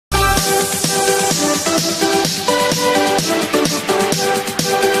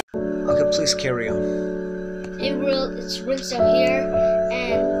Okay, please carry on. It's Rinso here,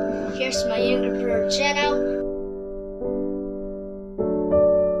 and here's my younger brother Chano,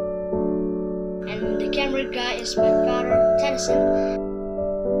 and the camera guy is my father Tennyson,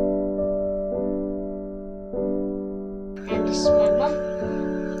 and this is my mom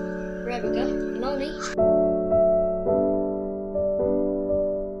Rebecca Maloney,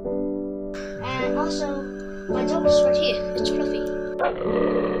 and also my dog is right here. It's Fluffy.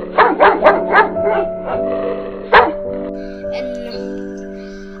 And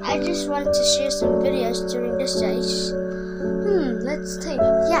I just wanted to share some videos during this stage. Let's think.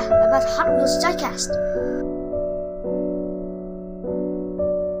 Yeah, about Hot Wheels diecast.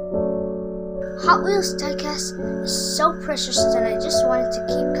 Hot Wheels diecast is so precious that I just wanted to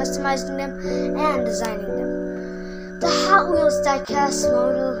keep customizing them and designing them. The Hot Wheels diecast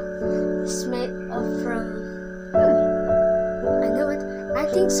model is made from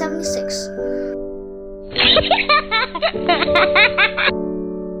 1976.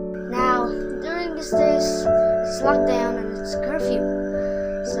 Now, during these days, it's lockdown and it's curfew.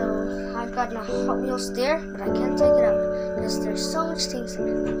 So, I've got my Hot Wheels there, but I can't take it out because there's so much things in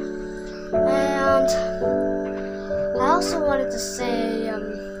it. And I also wanted to say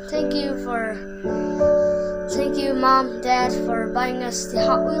thank you Mom, Dad, for buying us the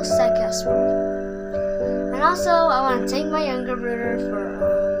Hot Wheels diecast world. And also, I want to thank my younger brother for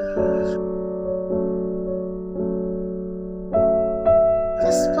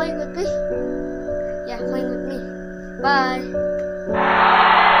just playing with me. Yeah, playing with me. Bye.